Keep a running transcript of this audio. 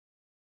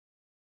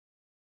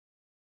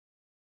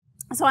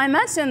So I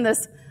mentioned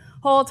this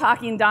whole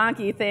talking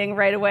donkey thing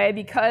right away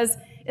because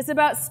it's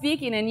about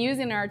speaking and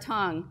using our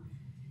tongue.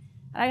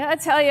 And I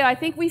gotta tell you, I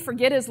think we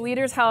forget as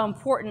leaders how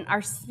important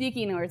our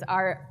speaking is,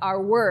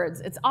 our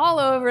words. It's all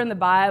over in the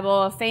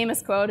Bible, a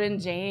famous quote in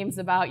James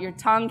about your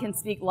tongue can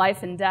speak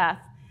life and death.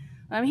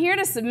 I'm here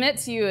to submit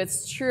to you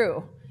it's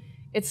true.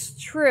 It's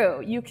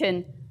true. You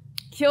can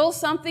kill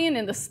something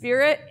in the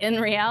spirit,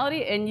 in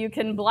reality, and you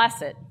can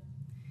bless it.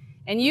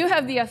 And you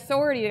have the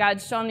authority,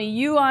 God's shown me,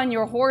 you on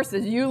your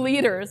horses, you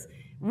leaders,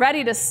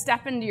 ready to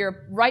step into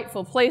your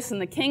rightful place in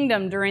the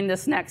kingdom during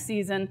this next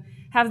season,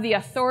 have the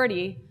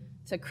authority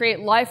to create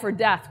life or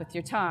death with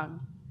your tongue.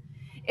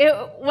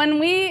 When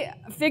we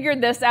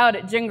figured this out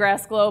at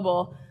Gingrass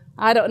Global,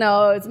 I don't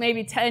know, it's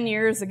maybe 10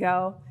 years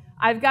ago,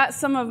 I've got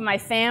some of my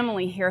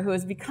family here who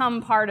has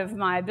become part of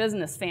my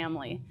business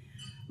family.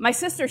 My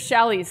sister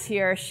Shelly's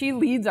here. She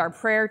leads our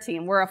prayer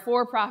team. We're a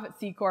for-profit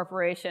C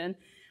corporation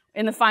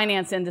in the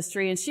finance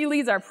industry, and she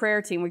leads our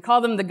prayer team. We call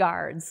them the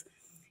guards.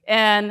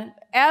 And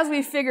as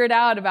we figured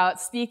out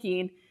about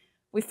speaking,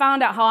 we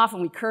found out how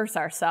often we curse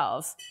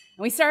ourselves.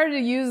 And we started to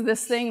use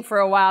this thing for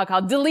a while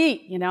called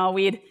delete. You know,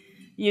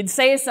 you'd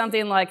say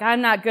something like, I'm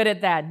not good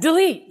at that.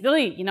 Delete,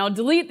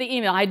 delete the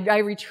email. I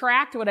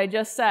retract what I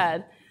just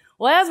said.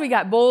 Well, as we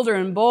got bolder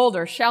and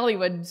bolder, Shelly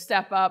would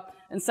step up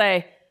and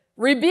say,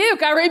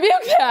 rebuke, I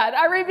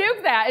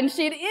rebuke that. And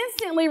she'd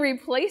instantly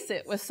replace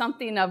it with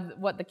something of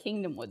what the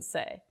kingdom would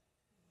say.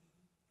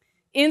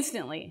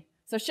 Instantly.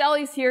 So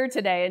Shelly's here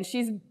today, and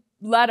she's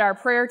led our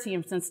prayer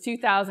team since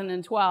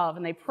 2012,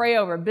 and they pray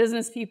over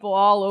business people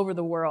all over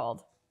the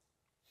world.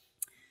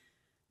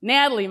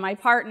 Natalie, my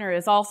partner,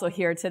 is also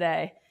here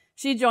today.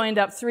 She joined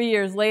up 3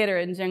 years later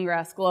in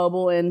Gingrass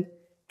Global and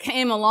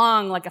came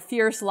along like a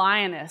fierce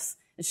lioness.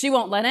 And she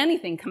won't let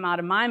anything come out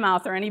of my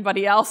mouth or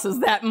anybody else's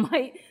that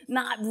might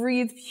not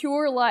breathe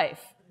pure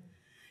life.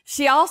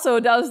 She also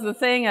does the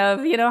thing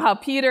of, you know, how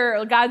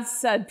God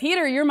said,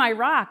 Peter, you're my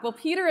rock. Well,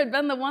 Peter had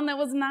been the one that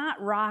was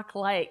not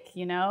rock-like,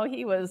 you know.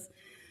 He was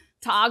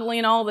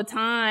toggling all the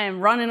time,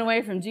 running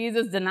away from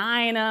Jesus,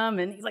 denying him.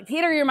 And he's like,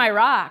 Peter, you're my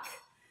rock.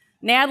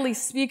 Natalie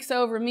speaks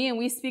over me and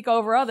we speak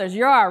over others.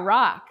 You're our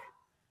rock.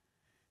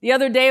 The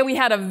other day we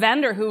had a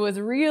vendor who was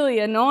really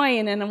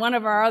annoying, and one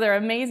of our other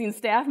amazing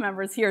staff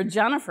members here,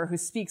 Jennifer, who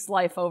speaks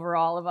life over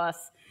all of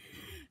us.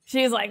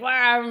 She's like, well,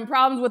 I'm having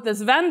problems with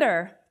this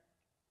vendor.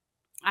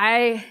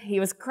 He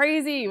was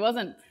crazy. He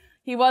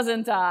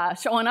wasn't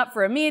showing up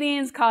for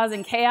meetings,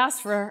 causing chaos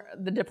for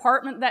the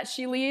department that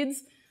she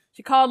leads.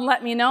 She called and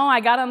let me know. I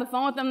got on the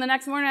phone with him the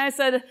next morning. I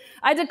said,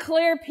 I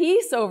declare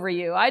peace over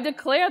you. I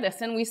declare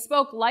this. And we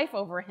spoke life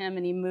over him,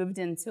 and he moved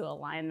into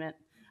alignment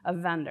of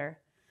vendor.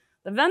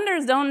 The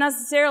vendors don't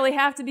necessarily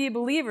have to be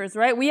believers,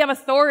 right? We have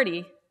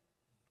authority.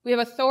 We have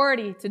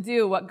authority to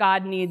do what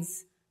God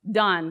needs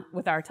done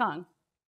with our tongue.